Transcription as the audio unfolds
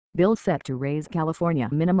Bill set to raise California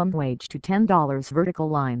minimum wage to $10 vertical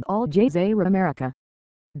line all JZera America.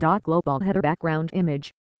 Global header background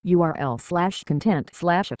image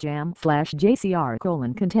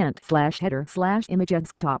URL/content/jam/jcr:/content/header/image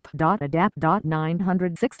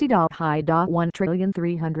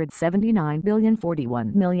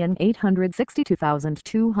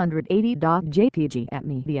desktop.adapt.960.high.1,371,862,280. JPG at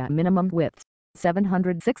media minimum width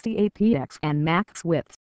 768 px and max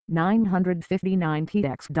width 959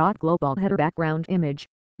 px. Global header background image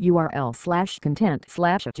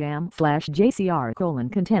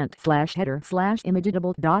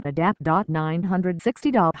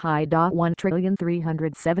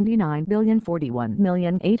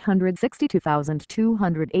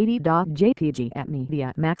JPG at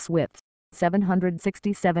media max width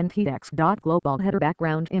 767 px. Global header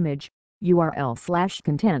background image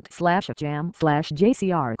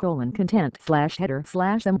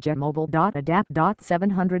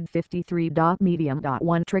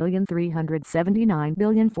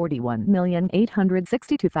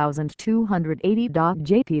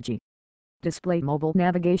JPG display mobile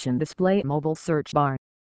navigation display mobile search bar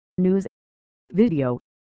news video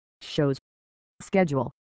shows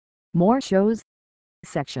schedule more shows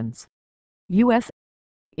sections U.S.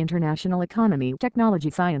 International economy, technology,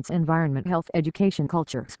 science, environment, health, education,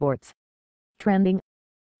 culture, sports. Trending.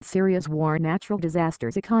 Syria's war, natural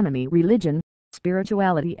disasters, economy, religion,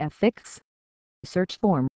 spirituality, ethics. Search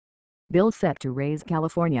form. Bill set to raise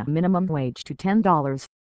California minimum wage to $10.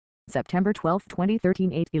 September 12,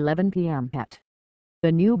 2013, 8:11 p.m. at.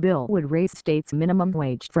 The new bill would raise states' minimum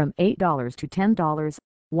wage from $8 to $10,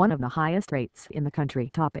 one of the highest rates in the country.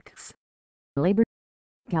 Topics. Labor.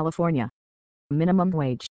 California. Minimum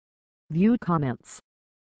wage. View comments.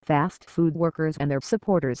 Fast food workers and their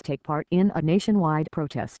supporters take part in a nationwide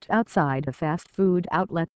protest outside a fast food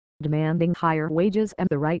outlet, demanding higher wages and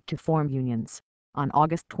the right to form unions. On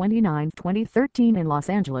August 29, 2013 in Los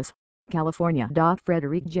Angeles, California.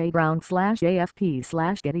 Frederick J.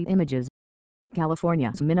 Brown/AFP/Getty Images.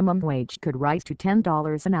 California's minimum wage could rise to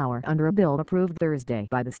 $10 an hour under a bill approved Thursday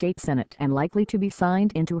by the state Senate and likely to be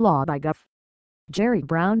signed into law by Gov. Jerry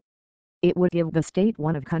Brown. It would give the state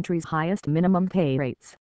one of country's highest minimum pay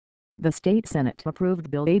rates. The state Senate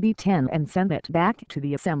approved Bill AB 10 and sent it back to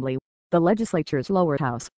the Assembly, the legislature's lower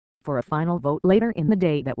house, for a final vote later in the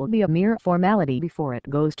day that will be a mere formality before it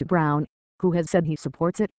goes to Brown, who has said he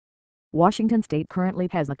supports it. Washington state currently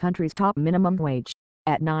has the country's top minimum wage,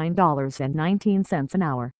 at $9.19 an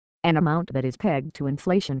hour, an amount that is pegged to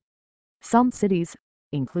inflation. Some cities,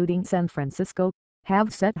 including San Francisco,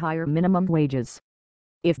 have set higher minimum wages.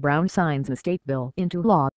 If Brown signs the state bill into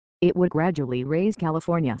law, it would gradually raise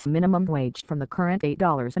California's minimum wage from the current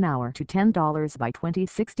 $8 an hour to $10 by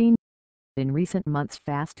 2016. In recent months,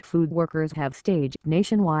 fast food workers have staged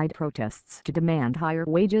nationwide protests to demand higher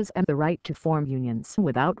wages and the right to form unions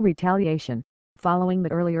without retaliation, following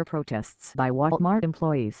the earlier protests by Walmart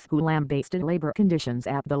employees who lambasted labor conditions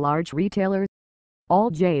at the large retailer.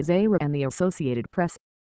 Al Jazeera and the Associated Press.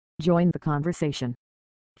 Join the conversation.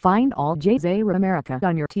 Find Al Jazeera America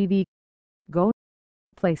on your TV. Go.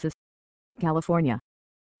 Places. California.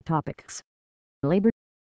 Topics. Labor.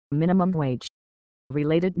 Minimum wage.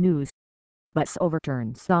 Related news. Bus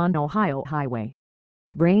overturns on Ohio highway.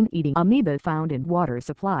 Brain-eating amoeba found in water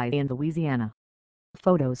supply in Louisiana.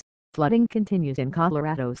 Photos. Flooding continues in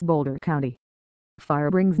Colorado's Boulder County. Fire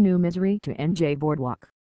brings new misery to NJ Boardwalk.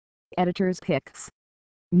 Editor's picks.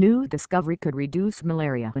 New discovery could reduce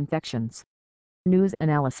malaria infections. News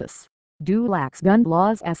analysis. Do lax gun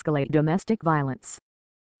laws escalate domestic violence?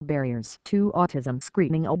 Barriers to autism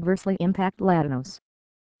screening adversely impact Latinos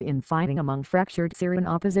in fighting among fractured Syrian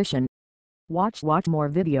opposition. Watch more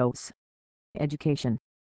videos. Education.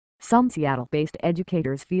 Some Seattle-based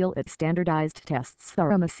educators feel that standardized tests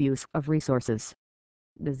are a misuse of resources.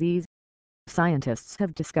 Disease. Scientists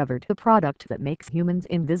have discovered a product that makes humans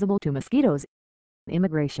invisible to mosquitoes.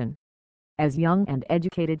 Immigration. As young and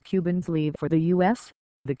educated Cubans leave for the U.S.,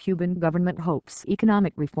 the Cuban government hopes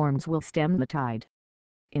economic reforms will stem the tide.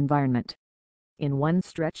 Environment. In one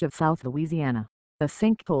stretch of South Louisiana, the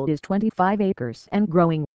sinkhole is 25 acres and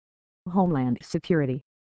growing. Homeland security.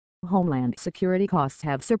 Homeland security costs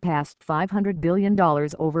have surpassed $500 billion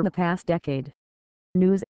over the past decade.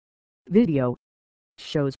 News. Video.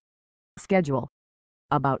 Shows. Schedule.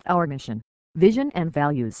 About our mission, vision and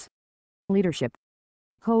values. Leadership.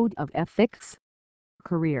 Code of ethics.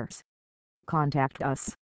 Careers. Contact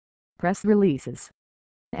us. Press releases.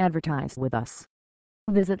 Advertise with us.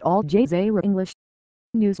 Visit Al Jazeera English.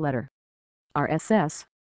 Newsletter. RSS.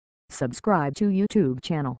 Subscribe to YouTube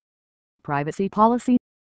channel. Privacy policy.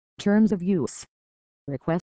 Terms of use. Request